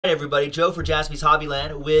Alright everybody, Joe for Jaspys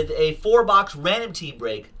Hobbyland with a 4-box random team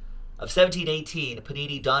break of 17-18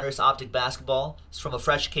 Panini DONRUSS OPTIC Basketball. It's from a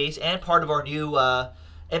fresh case and part of our new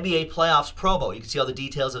NBA Playoffs promo. You can see all the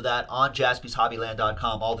details of that on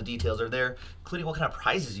JaspysHobbyland.com. All the details are there, including what kind of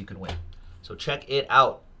prizes you can win. So check it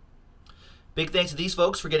out. Big thanks to these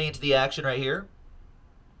folks for getting into the action right here.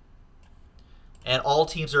 And all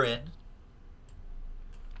teams are in.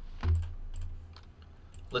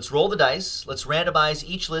 Let's roll the dice. Let's randomize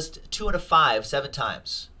each list 2 and a 5 7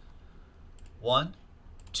 times. 1,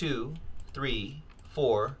 2, 3,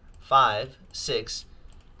 4, 5, 6,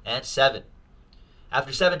 and 7.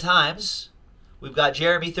 After 7 times, we've got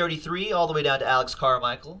Jeremy 33 all the way down to Alex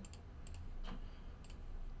Carmichael.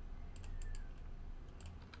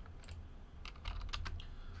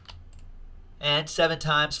 And 7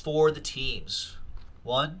 times for the teams.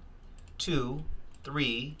 1, 2,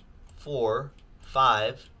 3, 4,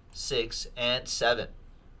 5, 6, and 7.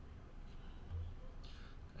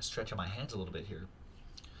 I'm stretching my hands a little bit here.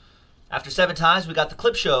 After 7 times, we got the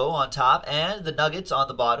Clip Show on top and the Nuggets on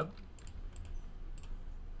the bottom.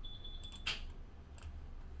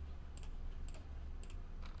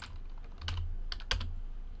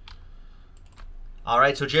 All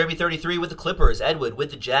right, so Jeremy 33 with the Clippers, Edwin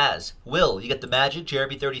with the Jazz, Will, you got the Magic,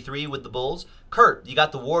 Jeremy 33 with the Bulls, Kurt, you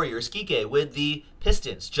got the Warriors, Kike with the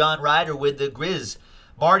Pistons, John Ryder with the Grizz,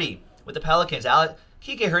 Marty with the Pelicans,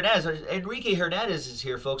 Kike Hernandez, Enrique Hernandez is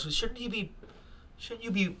here, folks. Shouldn't you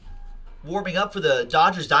be warming up for the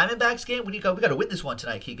Dodgers Diamondbacks game? We got to win this one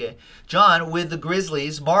tonight, Kike. John with the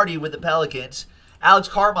Grizzlies, Marty with the Pelicans, Alex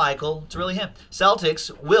Carmichael, it's really him.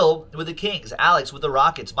 Celtics, Will with the Kings, Alex with the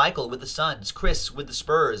Rockets, Michael with the Suns, Chris with the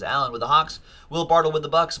Spurs, Alan with the Hawks, Will Bartle with the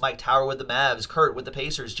Bucks, Mike Tower with the Mavs, Kurt with the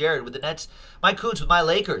Pacers, Jared with the Nets, Mike Coots with my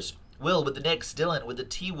Lakers, Will with the Knicks, Dylan with the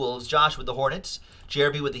T-Wolves, Josh with the Hornets,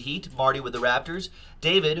 Jeremy with the Heat, Marty with the Raptors,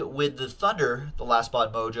 David with the Thunder, the last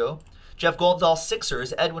spot mojo, Jeff Goldenthal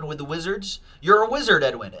Sixers, Edwin with the Wizards, you're a wizard,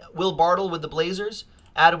 Edwin, Will Bartle with the Blazers,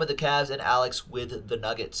 Adam with the Cavs, and Alex with the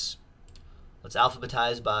Nuggets. Let's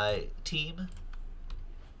alphabetize by team.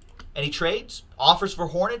 Any trades? Offers for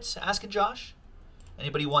Hornets? Asking Josh.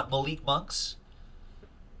 Anybody want Malik Monks?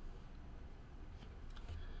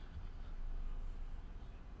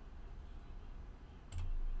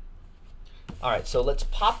 All right, so let's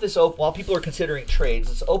pop this open while people are considering trades.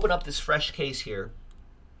 Let's open up this fresh case here,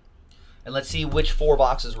 and let's see which 4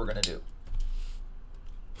 boxes we're going to do.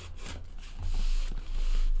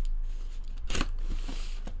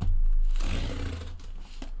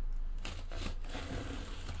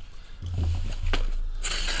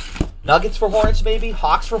 Nuggets for Hornets, maybe.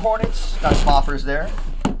 Hawks for Hornets. Got some offers there.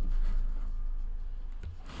 All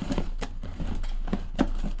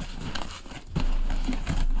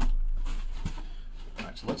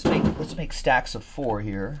right, so let's make stacks of 4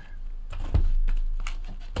 here.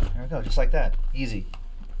 There we go, just like that. Easy.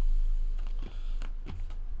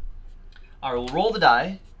 All right, we'll roll the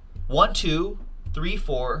die. 1, 2, 3,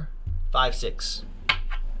 4, 5, 6.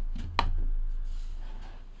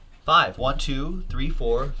 5. 1, 2, 3,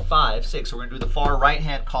 4, 5, 6. So we're going to do the far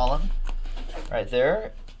right-hand column right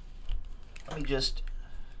there. Let me just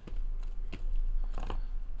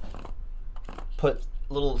put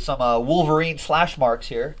some Wolverine slash marks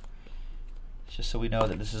here, just so we know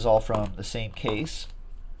that this is all from the same case.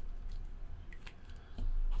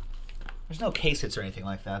 There's no case hits or anything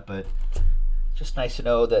like that, but just nice to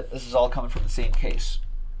know that this is all coming from the same case.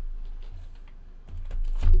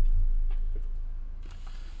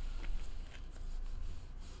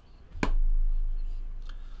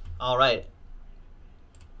 All right.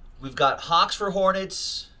 We've got Hawks for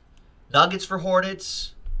Hornets, Nuggets for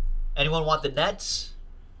Hornets. Anyone want the Nets?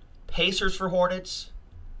 Pacers for Hornets.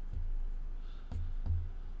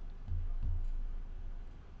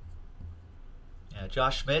 Yeah,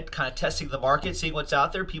 Josh Schmidt kind of testing the market, seeing what's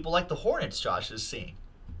out there. People like the Hornets, Josh is seeing.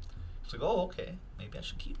 It's like, oh, okay. Maybe I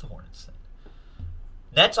should keep the Hornets then.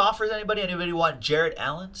 Nets offers, anybody? Anybody want Jarrett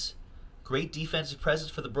Allen's? Great defensive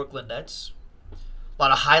presence for the Brooklyn Nets. A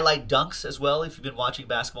lot of highlight dunks as well. If you've been watching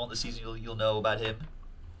basketball in the season, you'll know about him.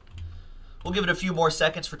 We'll give it a few more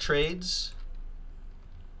seconds for trades.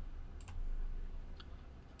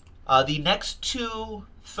 The next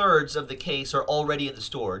 2/3 of the case are already in the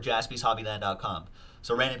store, JaspysHobbyland.com.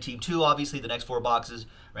 So random team 2, obviously, the next 4 boxes.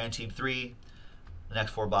 Random team 3, the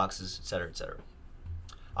next 4 boxes, etc., etc.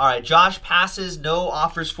 All right, Josh passes. No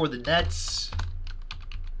offers for the Nets.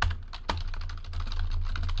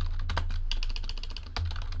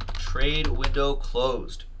 Trade window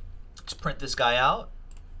closed. Let's print this guy out.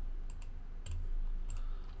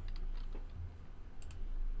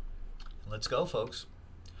 Let's go, folks.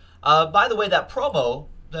 By the way, that promo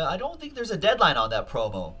I don't think there's a deadline on that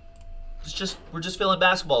promo. We're just filling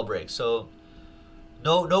basketball breaks, so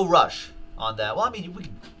no rush on that. Well, I mean, we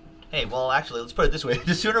can. Hey, well, actually, let's put it this way: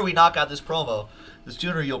 the sooner we knock out this promo, the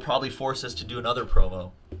sooner you'll probably force us to do another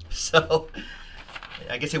promo. So,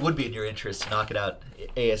 I guess it would be in your interest to knock it out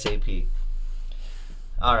ASAP.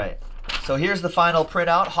 All right. So here's the final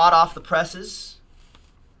printout, hot off the presses.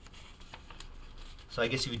 So I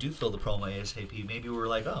guess if you do fill the promo ASAP, maybe we're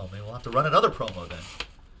like, oh, maybe we'll have to run another promo then.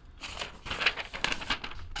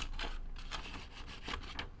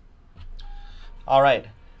 All right.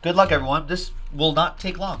 Good luck, everyone. This will not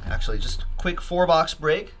take long, actually. Just a quick 4-box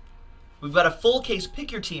break. We've got a full case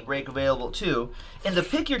Pick Your Team break available, too. In the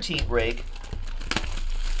Pick Your Team break,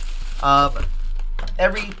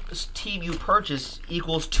 every team you purchase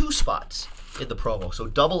equals 2 spots in the promo. So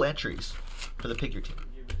double entries for the Pick Your Team.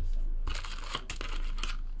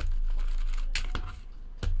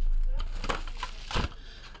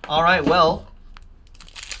 All right, well,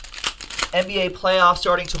 NBA playoffs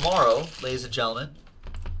starting tomorrow, ladies and gentlemen.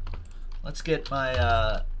 Let's get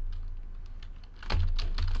my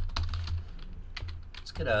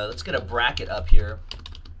let's get a bracket up here.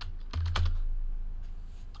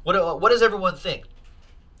 What does everyone think?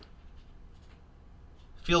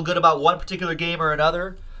 Feel good about one particular game or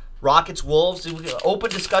another? Rockets, Wolves.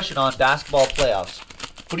 Open discussion on basketball playoffs.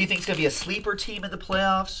 Who do you think is going to be a sleeper team in the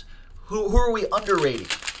playoffs? Who are we underrating?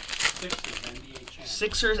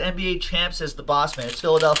 Sixers, NBA champs, says the boss man. It's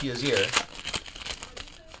Philadelphia's year.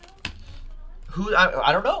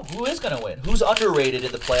 I don't know. Who is going to win? Who's underrated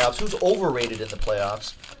in the playoffs? Who's overrated in the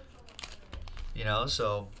playoffs? You know,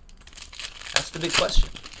 so that's the big question.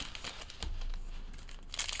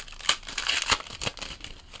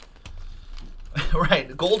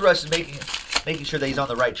 Right. Gold Rush is making sure that he's on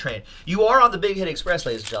the right train. You are on the Big Hit Express,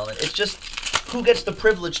 ladies and gentlemen. It's just who gets the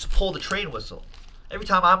privilege to pull the train whistle. Every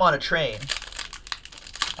time I'm on a train,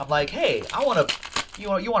 I'm like, hey, you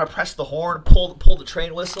want to press the horn, pull the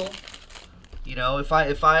train whistle. You know,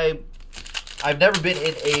 I've never been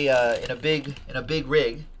in a big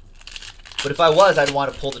rig, but if I was, I'd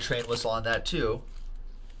want to pull the train whistle on that too.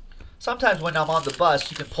 Sometimes when I'm on the bus,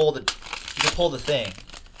 you can pull the thing,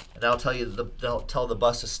 and that'll tell the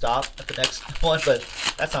bus to stop at the next one, but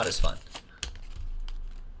that's not as fun.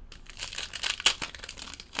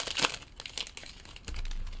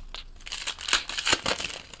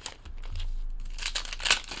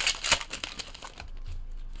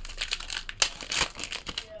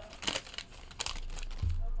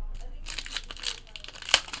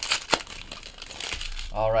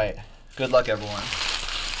 All right. Good luck, everyone.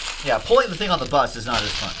 Yeah, pulling the thing on the bus is not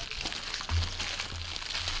as fun.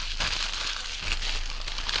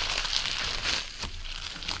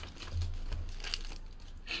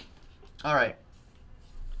 All right.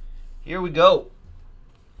 Here we go.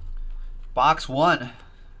 Box 1.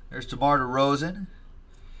 There's DeMar DeRozan.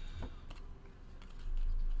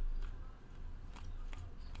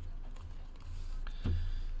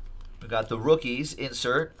 We got the rookies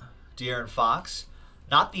insert. De'Aaron Fox.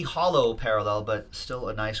 Not the hollow parallel, but still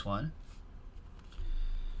a nice one.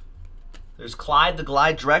 There's Clyde the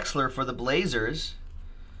Glide Drexler for the Blazers.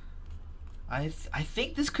 I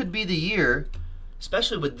think this could be the year,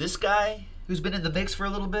 especially with this guy who's been in the mix for a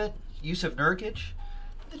little bit, Yusuf Nurkic.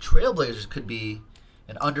 The Trailblazers could be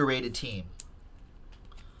an underrated team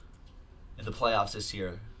in the playoffs this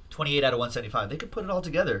year. 28 out of 175. They could put it all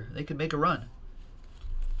together. They could make a run.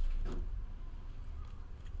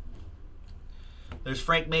 There's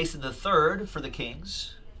Frank Mason III for the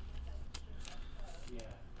Kings.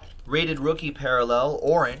 Rated rookie parallel,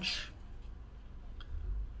 orange,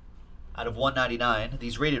 out of 199.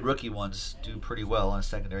 These rated rookie ones do pretty well on a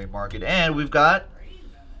secondary market. And we've got,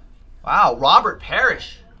 wow, Robert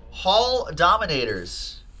Parrish, Hall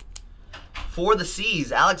Dominators for the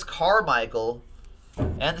C's, Alex Carmichael,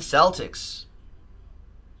 and the Celtics.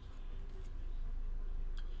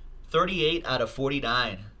 38 out of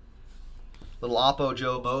 49. Little Oppo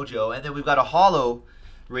Joe Mojo. And then we've got a hollow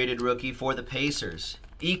rated rookie for the Pacers.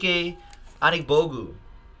 Ike Anigbogu.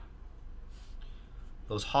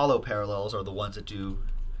 Those hollow parallels are the ones that do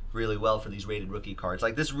really well for these rated rookie cards.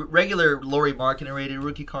 Like this regular Lauri Markkanen rated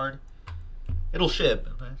rookie card, it'll ship.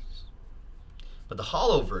 But the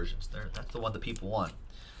hollow versions, that's the one that people want.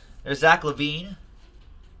 There's Zach LaVine.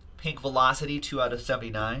 Pink Velocity, 2 out of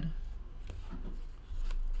 79.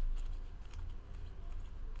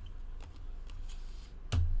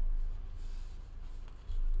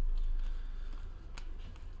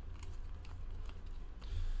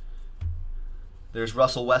 There's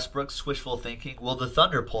Russell Westbrook's wishful thinking. Will the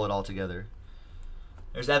Thunder pull it all together?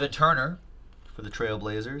 There's Evan Turner for the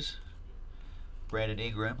Trailblazers. Brandon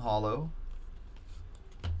Ingram, holo.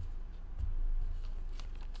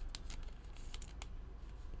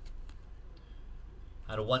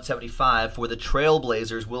 Out of 175 for the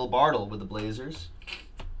Trailblazers, Will Bartle with the Blazers.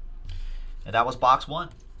 And that was box 1.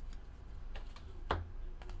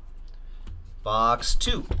 Box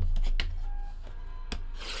 2.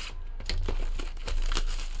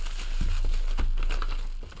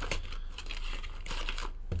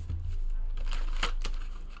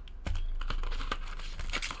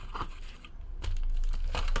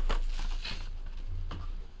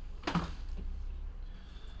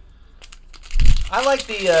 I like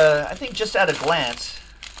the, I think just at a glance,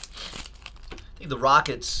 I think the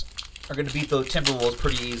Rockets are going to beat the Timberwolves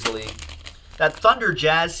pretty easily. That Thunder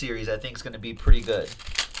Jazz series, I think, is going to be pretty good.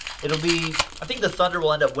 It'll be, I think the Thunder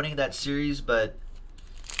will end up winning that series, but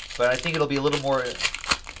I think it'll be a little more,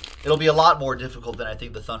 it'll be a lot more difficult than I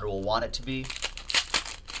think the Thunder will want it to be.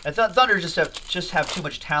 And Thunder just have too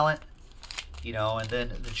much talent, you know, and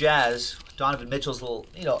then the Jazz, Donovan Mitchell's a little,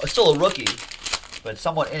 you know, still a rookie, but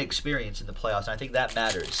somewhat inexperienced in the playoffs, and I think that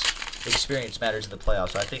matters. Experience matters in the playoffs,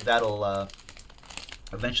 so I think that'll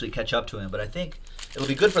eventually catch up to him. But I think it'll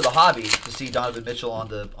be good for the hobby to see Donovan Mitchell on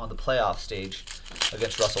the playoff stage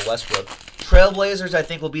against Russell Westbrook. Trailblazers, I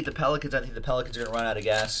think, will beat the Pelicans. I think the Pelicans are going to run out of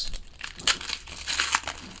gas.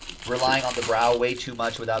 Relying on the brow way too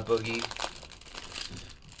much without Boogie.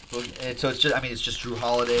 And so it's just, I mean, it's just Drew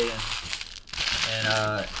Holiday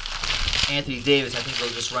and Anthony Davis. I think they'll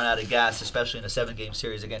just run out of gas, especially in a 7-game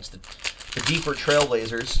series against the deeper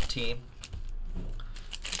Trailblazers team.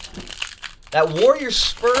 That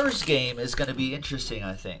Warriors-Spurs game is going to be interesting,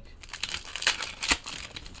 I think.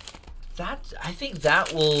 I think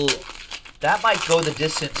that might go the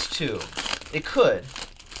distance too. It could.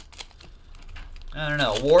 I don't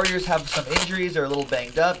know. Warriors have some injuries. They're a little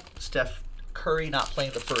banged up. Steph Curry not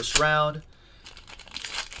playing the first round.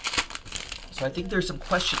 So I think there's some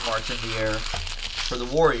question marks in the air for the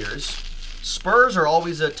Warriors. Spurs are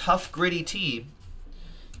always a tough, gritty team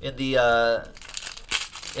in the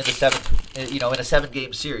in a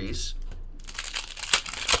 7-game series.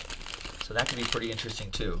 So that could be pretty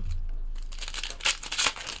interesting too.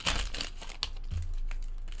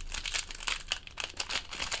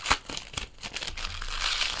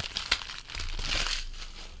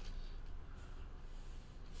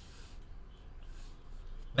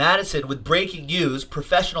 Madison with breaking news: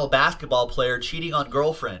 professional basketball player cheating on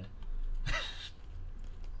girlfriend.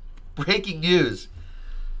 Breaking news.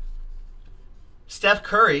 Steph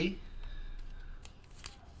Curry,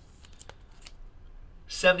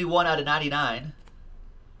 71 out of 99.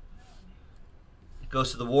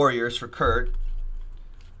 Goes to the Warriors for Kurt.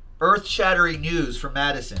 Earth-shattering news from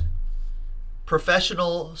Madison.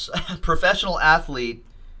 Professional athlete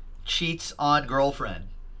cheats on girlfriend.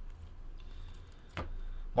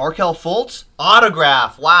 Markelle Fultz,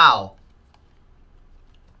 autograph. Wow.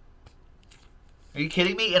 Are you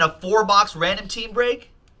kidding me? In a 4-box random team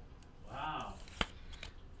break? Wow.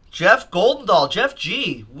 Jeff Goldendahl, Jeff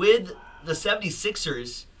G, with the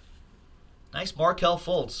 76ers. Nice Markelle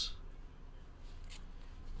Fultz.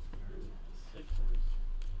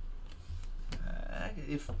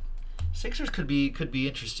 If Sixers could be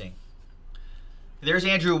interesting. There's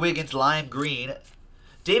Andrew Wiggins, lime green.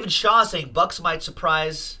 David Shaw saying Bucks might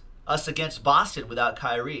surprise us against Boston without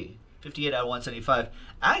Kyrie. 58 out of 175.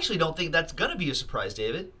 I actually don't think that's going to be a surprise,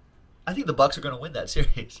 David. I think the Bucks are going to win that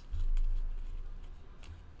series.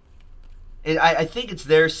 I think it's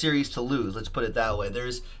their series to lose, let's put it that way.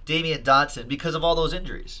 There's Damian Dotson because of all those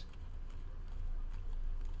injuries.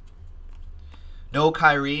 No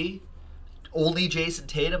Kyrie, only Jason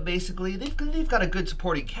Tatum basically. They've got a good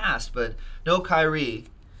supporting cast, but no Kyrie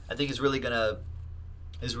I think is really going to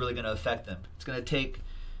affect them. It's going to take,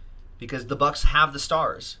 because the Bucks have the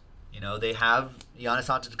stars. You know, they have Giannis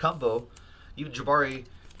Antetokounmpo, even Jabari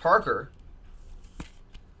Parker.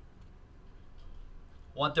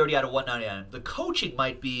 130 out of 199. The coaching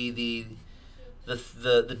might be the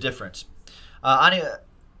difference. Anik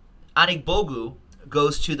Bogu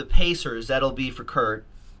goes to the Pacers. That'll be for Kurt.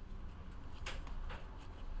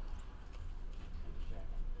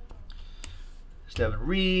 Devin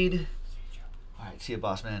Reed. All right, see you,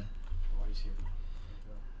 boss man.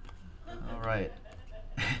 All right.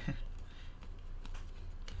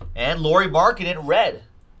 And Lauri Markkanen in red.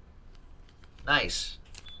 Nice.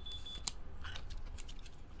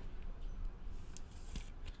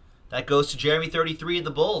 That goes to Jeremy 33 of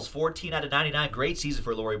the Bulls. 14 out of 99. Great season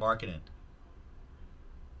for Lauri Markkanen.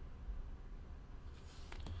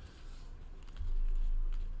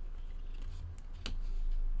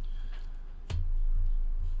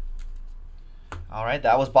 All right,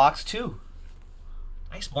 that was box 2.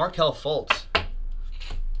 Nice Markelle Fultz.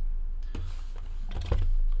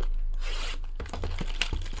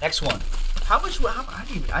 Next one. How much? I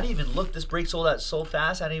didn't even look. This break sold out so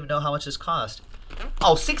fast. I didn't even know how much this cost.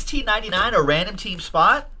 Oh, $16.99, a random team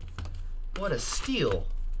spot. What a steal.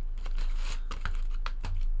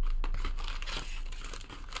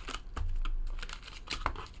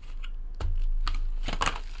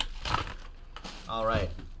 All right.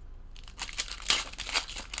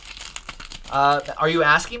 Are you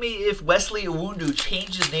asking me if Wesley Iwundu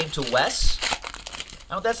changed his name to Wes?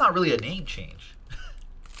 No, that's not really a name change.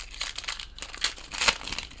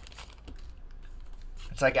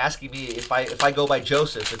 It's like asking me if I go by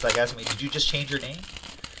Joseph. It's like asking me, did you just change your name?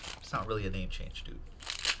 It's not really a name change, dude.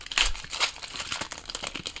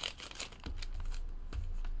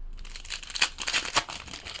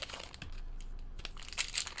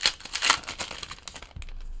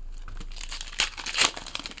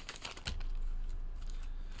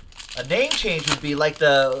 A name change would be like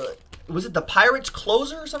was it the Pirates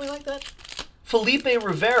closer or something like that? Felipe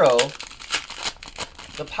Rivero,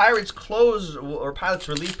 the Pirates close or Pirates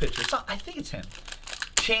relief pitcher. I think it's him.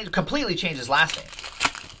 Completely changed his last name.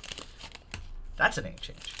 That's a name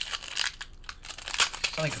change.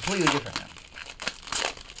 Something completely different now.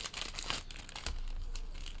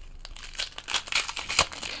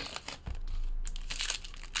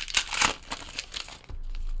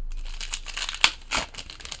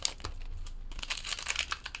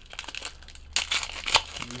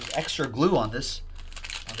 Extra glue on this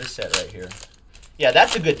set right here. Yeah,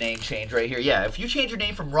 that's a good name change right here. Yeah, if you change your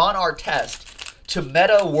name from Ron Artest to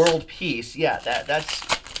Meta World Peace, yeah, let's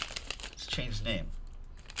change the name.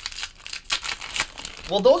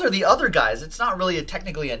 Well, those are the other guys. It's not really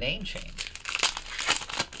technically a name change.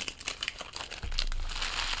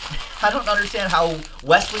 I don't understand how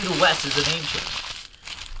Wesley to Wes is a name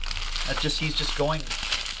change. That's just he's just going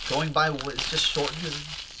by. It's just shortened his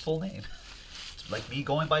full name. Like me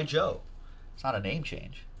going by Joe. It's not a name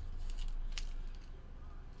change.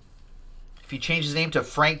 If he changed his name to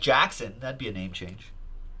Frank Jackson, that'd be a name change.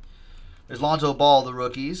 There's Lonzo Ball, the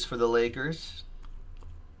rookies for the Lakers.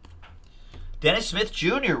 Dennis Smith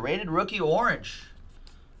Jr., rated rookie orange.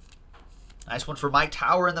 Nice one for Mike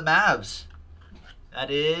Tower and the Mavs.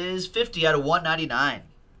 That is 50 out of 199.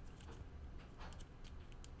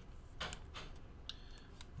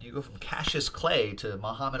 You go from Cassius Clay to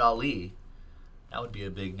Muhammad Ali. That would be a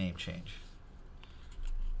big name change.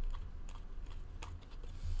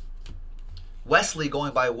 Wesley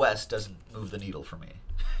going by West doesn't move the needle for me.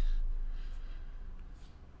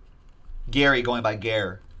 Gary going by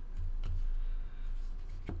Gare.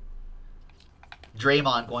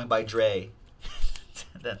 Draymond going by Dre.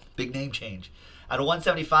 That big name change. Out of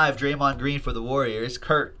 175, Draymond Green for the Warriors.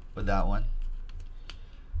 Kurt with that one.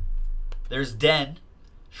 There's Den.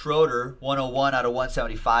 Schroeder, 101 out of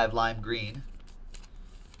 175, lime green.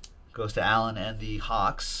 Goes to Allen and the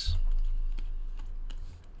Hawks.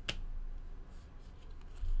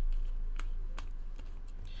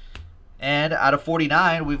 And out of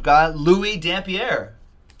 49, we've got Louis Dampierre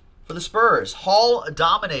for the Spurs. Hall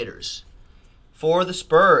Dominators for the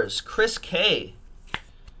Spurs. Chris K.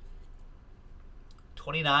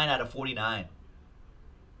 29 out of 49.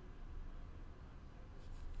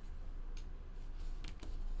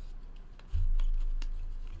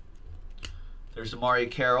 There's Amari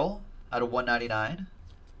Carroll out of 199.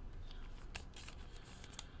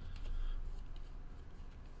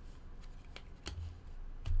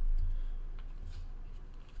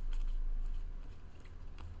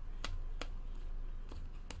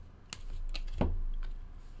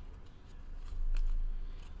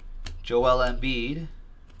 Joel Embiid. I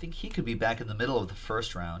think he could be back in the middle of the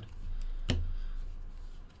first round.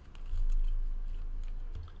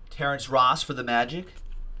 Terrence Ross for the Magic.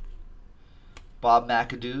 Bob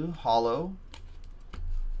McAdoo, hollow.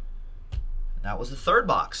 And that was the third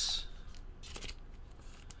box.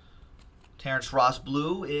 Terrence Ross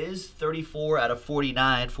blue is 34 out of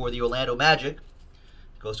 49 for the Orlando Magic.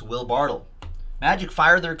 Goes to Will Bartle. Magic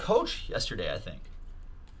fired their coach yesterday, I think.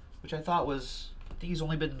 Which I thought was, I think he's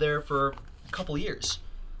only been there for a couple years.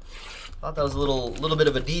 I thought that was a little bit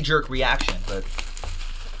of a knee-jerk reaction, but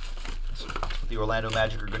that's what the Orlando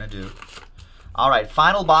Magic are going to do. All right,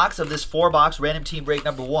 final box of this 4-box random team break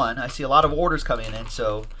number 1. I see a lot of orders coming in,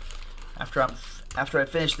 so after I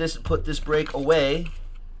finish this and put this break away,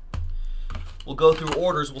 we'll go through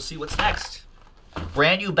orders. We'll see what's next.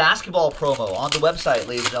 Brand new basketball promo on the website,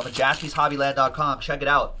 ladies and gentlemen, JaspysHobbyland.com. Check it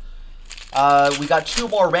out. We got 2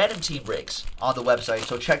 more random team breaks on the website,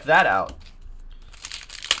 so check that out.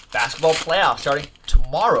 Basketball playoffs starting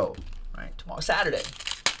tomorrow, right? Tomorrow, Saturday.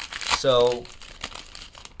 So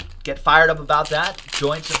Get fired up about that.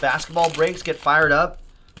 Join some basketball breaks. Get fired up.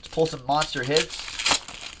 Let's pull some monster hits.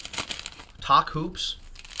 Talk hoops.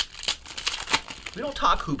 We don't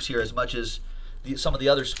talk hoops here as much as some of the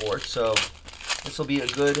other sports, so this will be a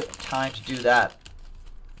good time to do that.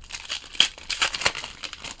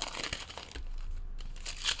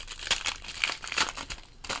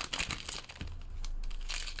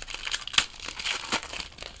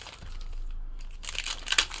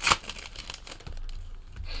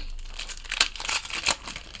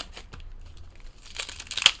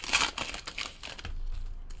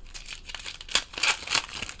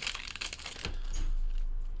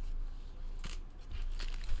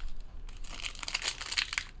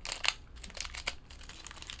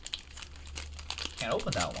 Can't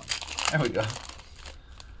open that one. There we go.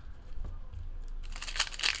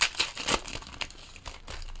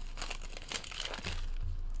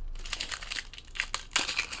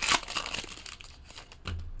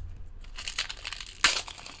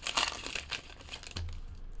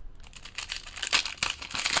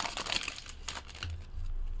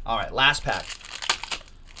 All right, last pack.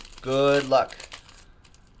 Good luck.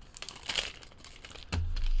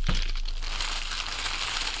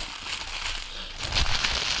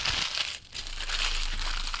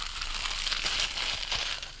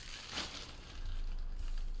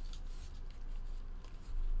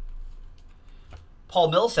 Paul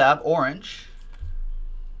Millsap, orange.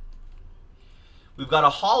 We've got a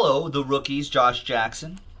holo, the rookies, Josh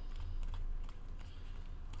Jackson.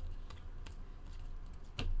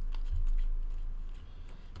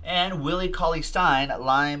 And Willie Cauley-Stein,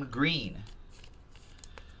 lime green.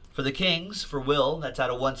 For the Kings, for Will, that's out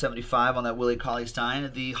of 175 on that Willie Cauley-Stein.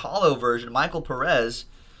 The holo version, Michael Perez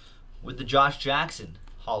with the Josh Jackson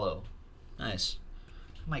holo. Nice.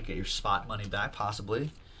 You might get your spot money back,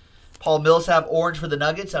 possibly. Paul Millsap, orange for the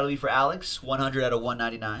Nuggets. That'll be for Alex, 100 out of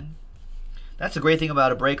 199. That's the great thing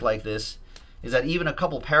about a break like this, is that even a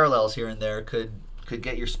couple parallels here and there could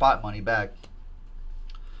get your spot money back.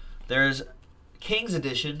 There's Kings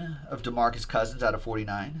edition of DeMarcus Cousins out of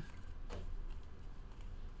 49.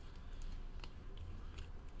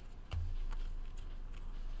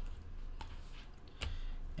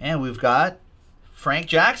 And we've got Frank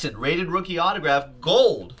Jackson, rated rookie autograph,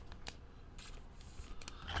 gold.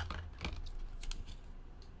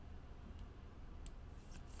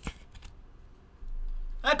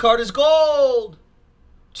 That card is gold.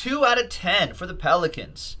 2 out of 10 for the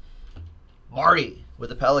Pelicans. Marty with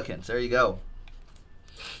the Pelicans. There you go.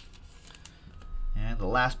 And the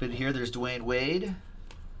last bit here, there's Dwayne Wade.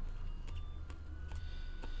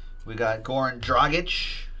 We got Goran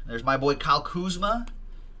Dragic. There's my boy Kyle Kuzma.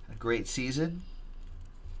 A great season.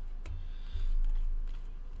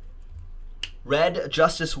 Red,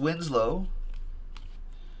 Justice Winslow.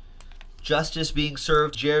 Justice being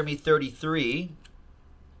served, Jeremy 33.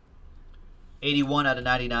 81 out of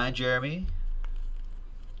 99, Jeremy.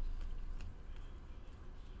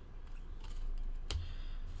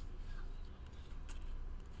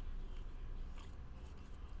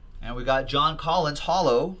 And we got John Collins,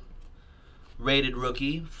 holo, rated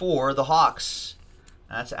rookie for the Hawks.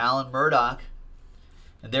 That's Alan Murdoch.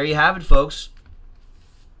 And there you have it, folks.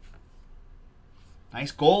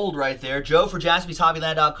 Nice gold right there. Joe for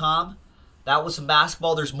JaspysHobbyland.com. That was some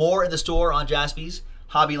basketball. There's more in the store on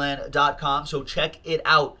JaspysHobbyland.com, so check it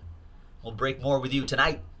out. We'll break more with you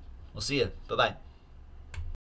tonight. We'll see you. Bye-bye.